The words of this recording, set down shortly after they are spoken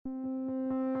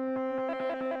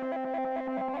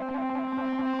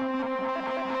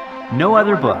No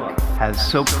other book has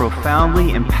so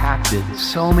profoundly impacted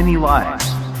so many lives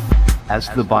as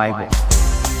the Bible.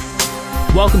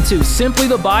 Welcome to Simply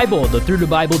the Bible, the Through the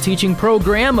Bible teaching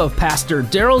program of Pastor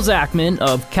Daryl Zachman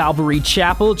of Calvary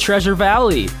Chapel, Treasure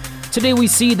Valley. Today we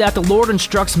see that the Lord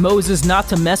instructs Moses not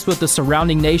to mess with the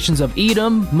surrounding nations of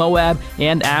Edom, Moab,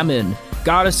 and Ammon.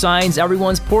 God assigns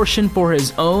everyone's portion for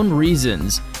his own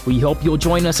reasons. We hope you'll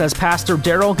join us as Pastor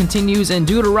Daryl continues in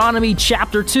Deuteronomy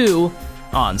chapter 2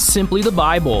 on Simply the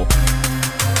Bible.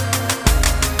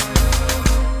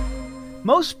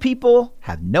 Most people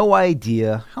have no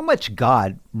idea how much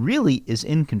God really is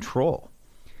in control.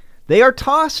 They are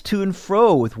tossed to and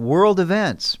fro with world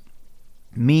events.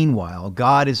 Meanwhile,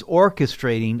 God is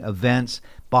orchestrating events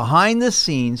behind the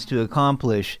scenes to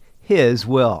accomplish His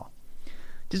will.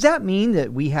 Does that mean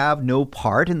that we have no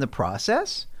part in the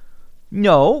process?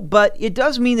 No, but it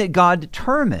does mean that God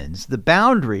determines the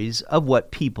boundaries of what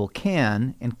people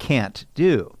can and can't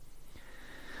do.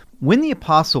 When the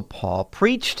Apostle Paul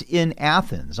preached in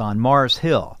Athens on Mars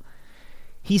Hill,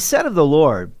 he said of the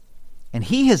Lord, "And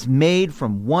he has made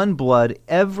from one blood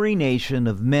every nation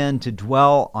of men to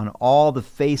dwell on all the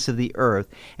face of the earth,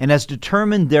 and has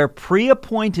determined their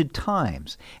pre-appointed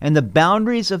times and the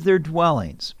boundaries of their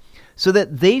dwellings, so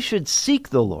that they should seek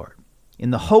the Lord, in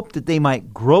the hope that they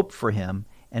might grope for him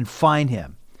and find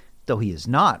him, though he is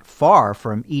not far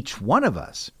from each one of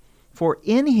us. For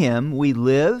in him we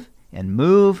live and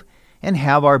move and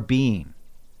have our being."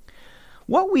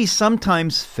 What we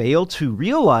sometimes fail to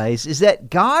realize is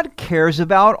that God cares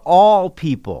about all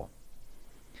people.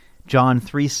 John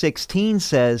 3:16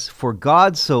 says, "For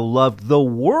God so loved the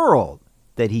world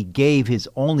that he gave his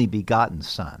only begotten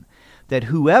Son, that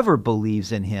whoever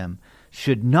believes in him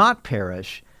should not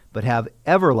perish, but have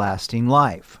everlasting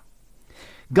life."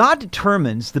 God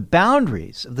determines the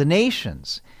boundaries of the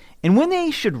nations and when they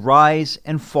should rise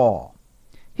and fall.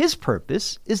 His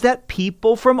purpose is that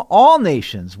people from all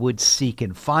nations would seek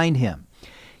and find him.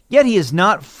 Yet he is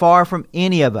not far from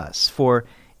any of us, for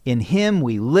in him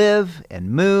we live and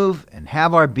move and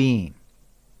have our being.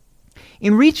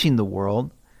 In reaching the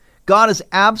world, God is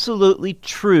absolutely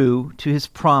true to his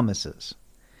promises.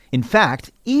 In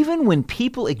fact, even when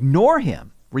people ignore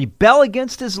him, rebel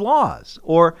against his laws,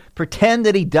 or pretend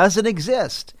that he doesn't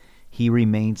exist, he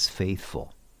remains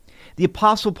faithful. The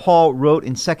Apostle Paul wrote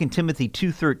in 2 Timothy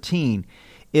 2:13,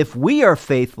 "If we are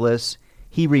faithless,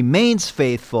 he remains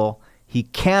faithful. He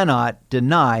cannot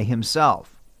deny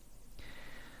himself."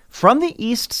 From the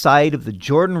east side of the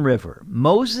Jordan River,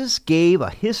 Moses gave a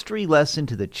history lesson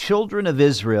to the children of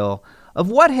Israel of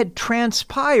what had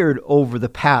transpired over the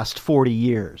past 40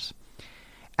 years.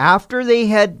 After they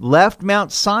had left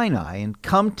Mount Sinai and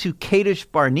come to Kadesh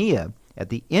Barnea at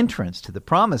the entrance to the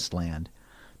Promised Land,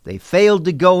 they failed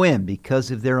to go in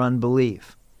because of their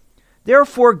unbelief.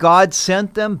 Therefore, God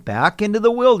sent them back into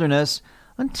the wilderness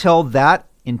until that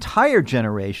entire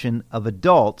generation of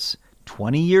adults,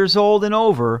 20 years old and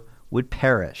over, would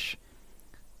perish.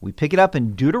 We pick it up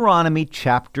in Deuteronomy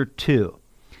chapter 2.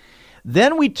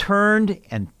 "Then we turned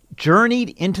and journeyed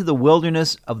into the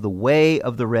wilderness of the way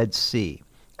of the Red Sea,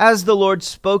 as the Lord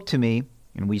spoke to me,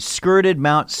 and we skirted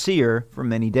Mount Seir for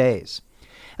many days.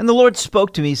 And the Lord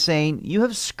spoke to me, saying, 'You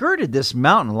have skirted this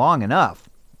mountain long enough.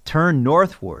 Turn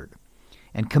northward,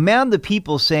 and command the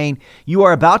people, saying, You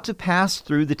are about to pass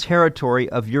through the territory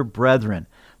of your brethren,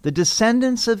 the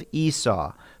descendants of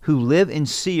Esau, who live in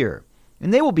Seir,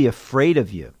 and they will be afraid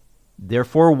of you.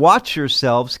 Therefore watch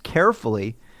yourselves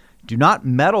carefully. Do not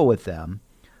meddle with them,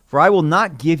 for I will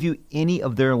not give you any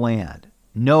of their land.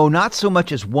 No, not so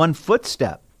much as one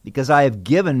footstep, because I have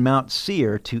given Mount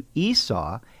Seir to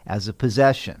Esau as a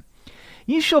possession.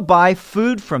 You shall buy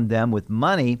food from them with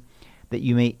money that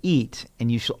you may eat, and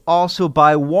you shall also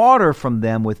buy water from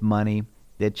them with money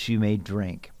that you may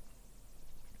drink.'"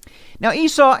 Now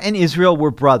Esau and Israel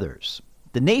were brothers.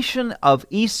 The nation of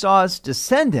Esau's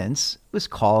descendants was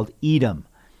called Edom.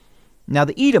 Now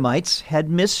the Edomites had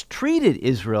mistreated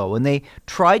Israel when they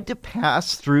tried to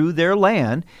pass through their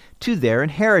land to their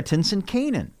inheritance in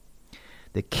Canaan.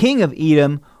 The king of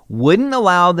Edom wouldn't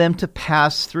allow them to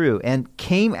pass through and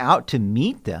came out to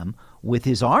meet them with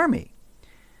his army.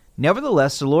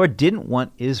 Nevertheless, the Lord didn't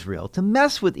want Israel to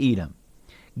mess with Edom.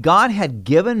 God had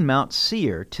given Mount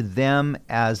Seir to them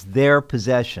as their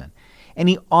possession, and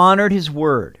he honored his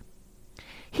word.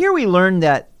 Here we learn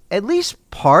that at least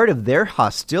part of their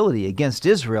hostility against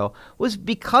Israel was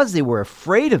because they were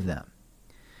afraid of them.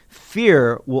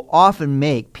 Fear will often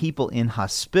make people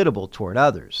inhospitable toward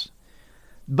others.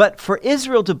 But for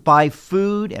Israel to buy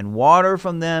food and water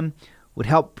from them would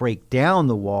help break down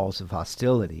the walls of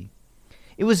hostility.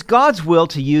 It was God's will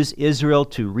to use Israel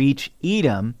to reach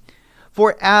Edom,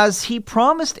 for as he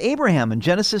promised Abraham in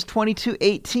Genesis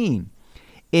 22:18,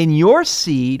 in your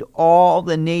seed all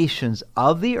the nations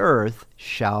of the earth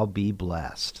shall be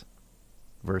blessed.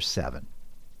 Verse 7.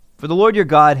 For the Lord your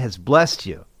God has blessed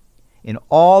you in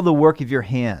all the work of your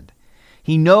hand.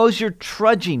 He knows you're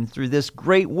trudging through this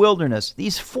great wilderness.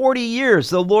 These 40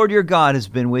 years the Lord your God has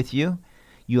been with you.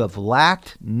 You have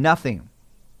lacked nothing.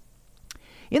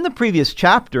 In the previous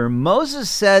chapter, Moses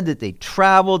said that they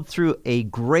traveled through a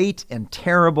great and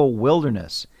terrible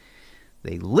wilderness.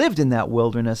 They lived in that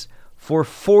wilderness for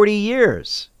 40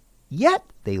 years, yet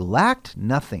they lacked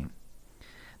nothing.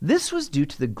 This was due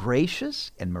to the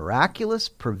gracious and miraculous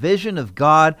provision of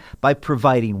God by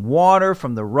providing water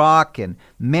from the rock and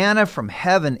manna from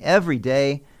heaven every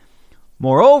day.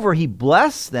 Moreover, he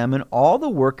blessed them in all the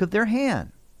work of their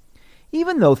hand.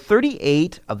 Even though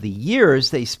 38 of the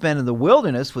years they spent in the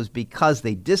wilderness was because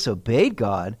they disobeyed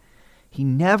God, he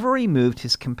never removed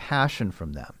his compassion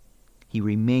from them. He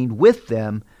remained with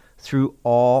them through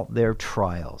all their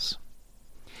trials.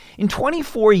 In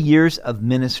 24 years of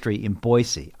ministry in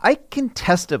Boise, I can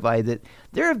testify that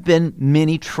there have been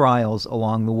many trials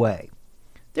along the way.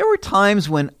 There were times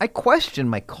when I questioned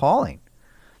my calling.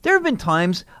 There have been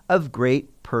times of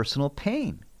great personal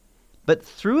pain. But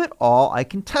through it all, I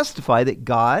can testify that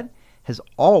God has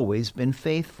always been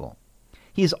faithful.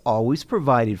 He has always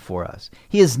provided for us.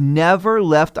 He has never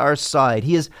left our side.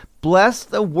 He has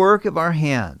blessed the work of our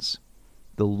hands.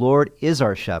 The Lord is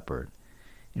our shepherd,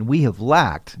 and we have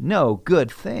lacked no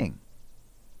good thing.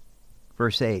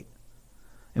 Verse 8.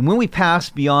 And when we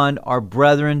pass beyond our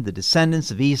brethren, the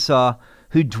descendants of Esau,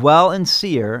 who dwell in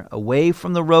Seir, away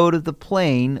from the road of the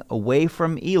plain, away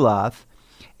from Elath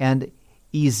and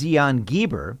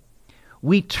Ezion-Geber,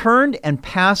 we turned and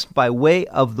passed by way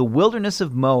of the wilderness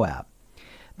of Moab.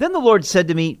 Then the Lord said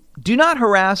to me, do not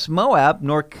harass Moab,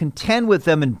 nor contend with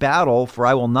them in battle, for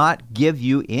I will not give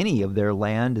you any of their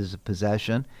land as a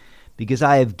possession, because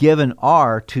I have given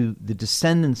Ar to the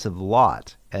descendants of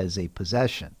Lot as a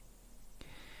possession.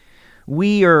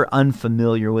 We are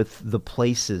unfamiliar with the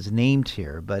places named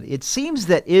here, but it seems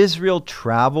that Israel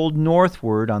traveled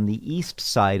northward on the east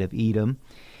side of Edom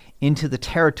into the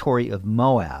territory of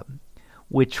Moab,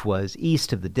 which was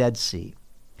east of the Dead Sea.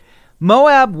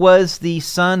 Moab was the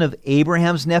son of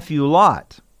Abraham's nephew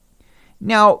Lot.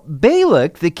 Now,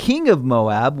 Balak, the king of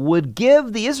Moab, would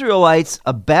give the Israelites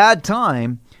a bad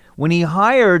time when he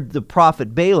hired the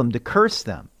prophet Balaam to curse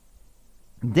them.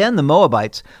 Then the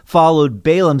Moabites followed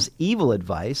Balaam's evil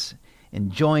advice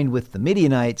and joined with the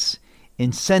Midianites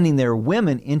in sending their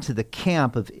women into the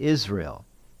camp of Israel.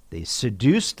 They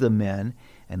seduced the men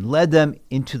and led them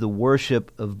into the worship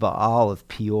of Baal of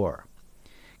Peor.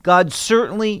 God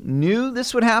certainly knew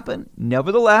this would happen.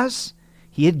 Nevertheless,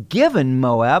 he had given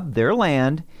Moab their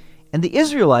land, and the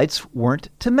Israelites weren't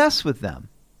to mess with them.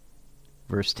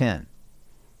 Verse 10.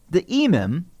 The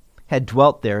Emim had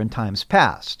dwelt there in times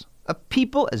past, a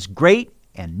people as great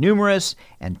and numerous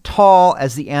and tall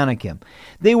as the Anakim.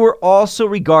 They were also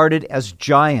regarded as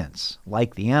giants,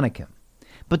 like the Anakim.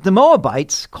 But the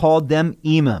Moabites called them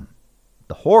Emim.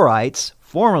 The Horites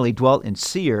formerly dwelt in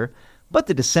Seir, but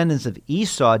the descendants of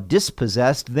Esau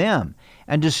dispossessed them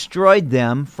and destroyed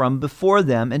them from before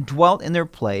them and dwelt in their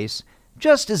place,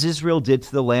 just as Israel did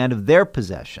to the land of their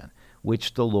possession,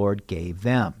 which the Lord gave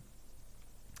them.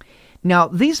 Now,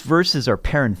 these verses are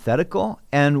parenthetical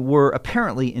and were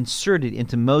apparently inserted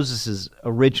into Moses'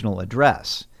 original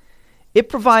address. It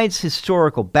provides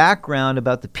historical background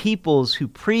about the peoples who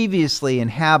previously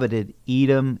inhabited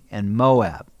Edom and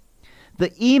Moab. The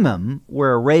Emim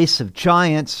were a race of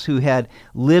giants who had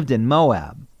lived in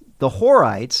Moab. The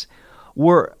Horites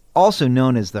were also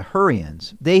known as the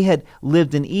Hurrians. They had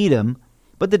lived in Edom,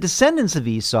 but the descendants of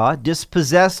Esau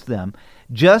dispossessed them,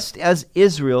 just as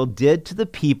Israel did to the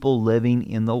people living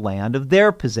in the land of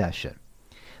their possession.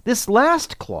 This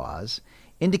last clause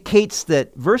indicates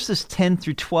that verses 10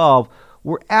 through 12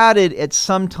 were added at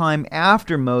some time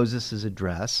after Moses'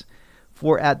 address,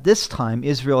 for at this time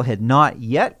Israel had not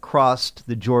yet crossed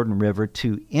the Jordan River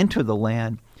to enter the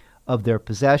land of their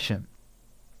possession.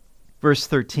 Verse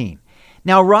 13.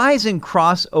 Now rise and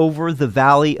cross over the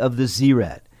valley of the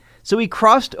Zered. So he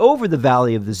crossed over the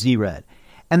valley of the Zered.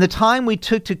 And the time we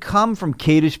took to come from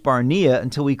Kadesh Barnea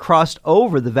until we crossed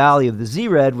over the valley of the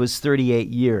Zered was 38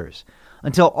 years,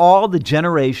 until all the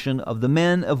generation of the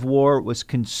men of war was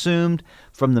consumed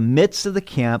from the midst of the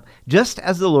camp, just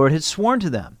as the Lord had sworn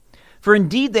to them. For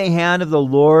indeed the hand of the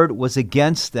Lord was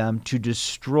against them to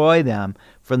destroy them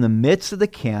from the midst of the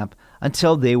camp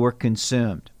until they were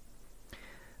consumed.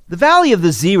 The Valley of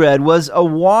the Zered was a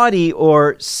wadi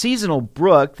or seasonal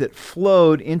brook that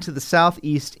flowed into the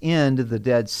southeast end of the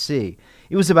Dead Sea.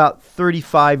 It was about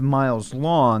 35 miles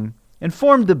long and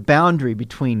formed the boundary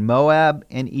between Moab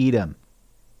and Edom.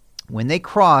 When they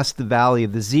crossed the Valley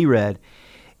of the Zered,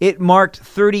 it marked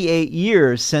 38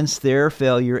 years since their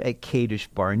failure at Kadesh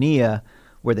Barnea,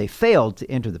 where they failed to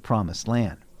enter the Promised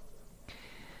Land.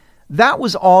 That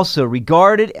was also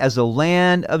regarded as a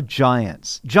land of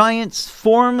giants. Giants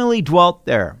formerly dwelt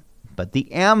there, but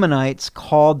the Ammonites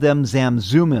called them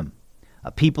Zamzummim,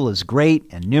 a people as great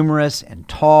and numerous and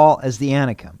tall as the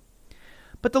Anakim.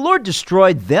 But the Lord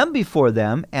destroyed them before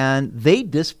them, and they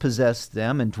dispossessed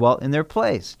them and dwelt in their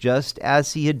place, just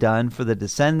as he had done for the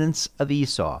descendants of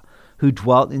Esau, who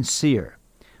dwelt in Seir,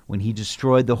 when he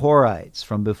destroyed the Horites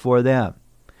from before them.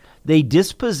 They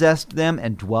dispossessed them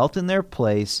and dwelt in their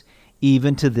place,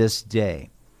 even to this day.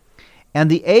 And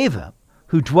the Avim,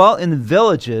 who dwelt in the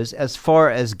villages as far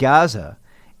as Gaza,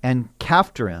 and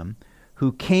Caphtorim,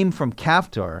 who came from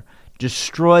Caphtor,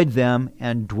 destroyed them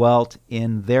and dwelt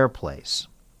in their place.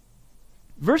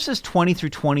 Verses 20 through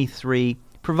 23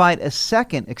 provide a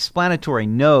second explanatory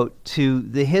note to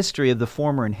the history of the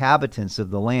former inhabitants of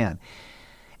the land.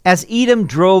 As Edom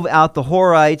drove out the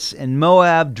Horites and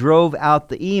Moab drove out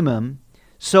the Emim,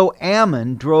 so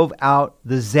Ammon drove out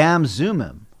the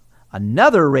Zamzummim,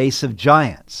 another race of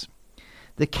giants.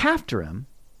 The Caphtorim,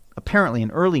 apparently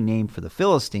an early name for the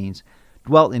Philistines,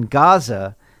 dwelt in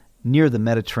Gaza near the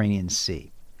Mediterranean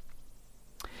Sea.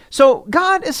 So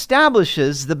God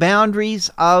establishes the boundaries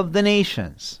of the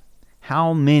nations.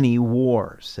 How many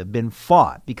wars have been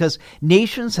fought because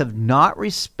nations have not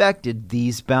respected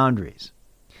these boundaries?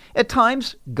 At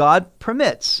times, God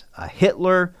permits a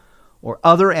Hitler or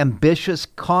other ambitious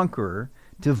conqueror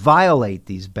to violate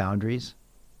these boundaries.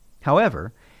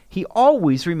 However, he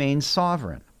always remains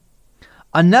sovereign.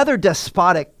 Another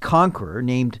despotic conqueror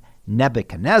named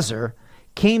Nebuchadnezzar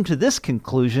came to this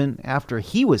conclusion after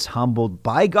he was humbled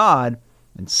by God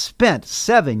and spent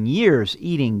 7 years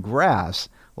eating grass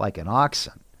like an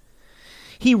oxen.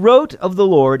 He wrote of the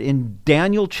Lord in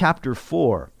Daniel chapter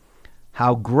 4,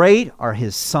 "How great are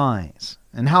his signs,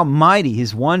 and how mighty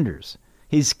his wonders.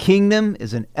 His kingdom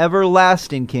is an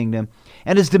everlasting kingdom,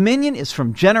 and his dominion is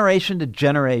from generation to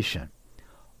generation.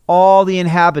 All the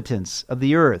inhabitants of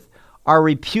the earth are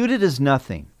reputed as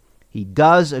nothing. He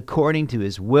does according to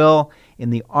his will in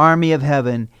the army of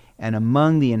heaven and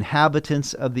among the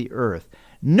inhabitants of the earth.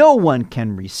 No one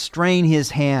can restrain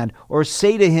his hand or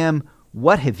say to him,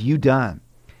 'What have you done?'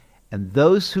 And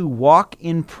those who walk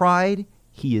in pride,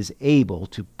 he is able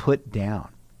to put down."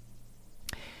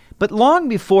 But long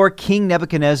before King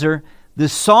Nebuchadnezzar, the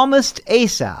psalmist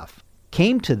Asaph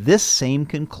came to this same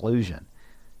conclusion,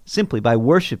 simply by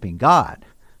worshiping God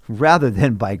rather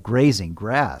than by grazing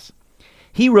grass.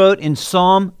 He wrote in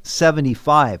Psalm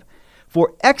 75,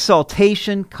 "For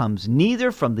exaltation comes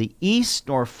neither from the east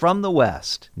nor from the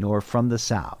west nor from the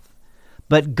south.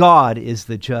 But God is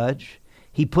the judge.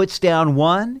 He puts down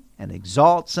one and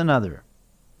exalts another."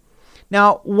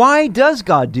 Now, why does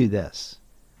God do this?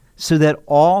 So that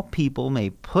all people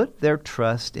may put their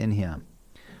trust in him.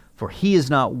 For he is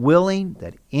not willing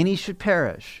that any should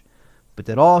perish, but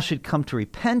that all should come to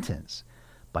repentance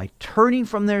by turning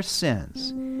from their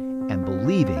sins and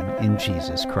believing in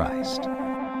Jesus Christ.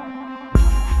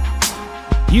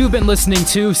 You've been listening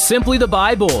to Simply the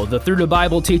Bible, the Through the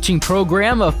Bible teaching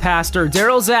program of Pastor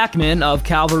Daryl Zachman of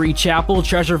Calvary Chapel,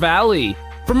 Treasure Valley.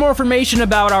 For more information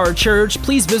about our church,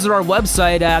 please visit our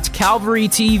website at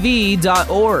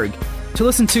calvarytv.org. To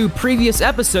listen to previous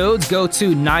episodes, go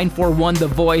to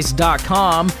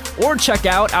 941thevoice.com or check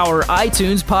out our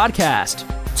iTunes podcast.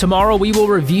 Tomorrow we will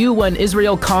review when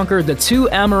Israel conquered the 2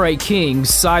 Amorite kings,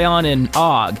 Sihon and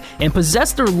Og, and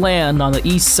possessed their land on the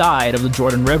east side of the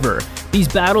Jordan River. These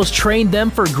battles trained them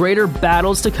for greater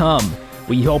battles to come.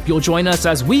 We hope you'll join us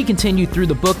as we continue through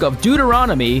the book of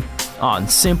Deuteronomy on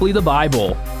Simply the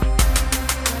Bible.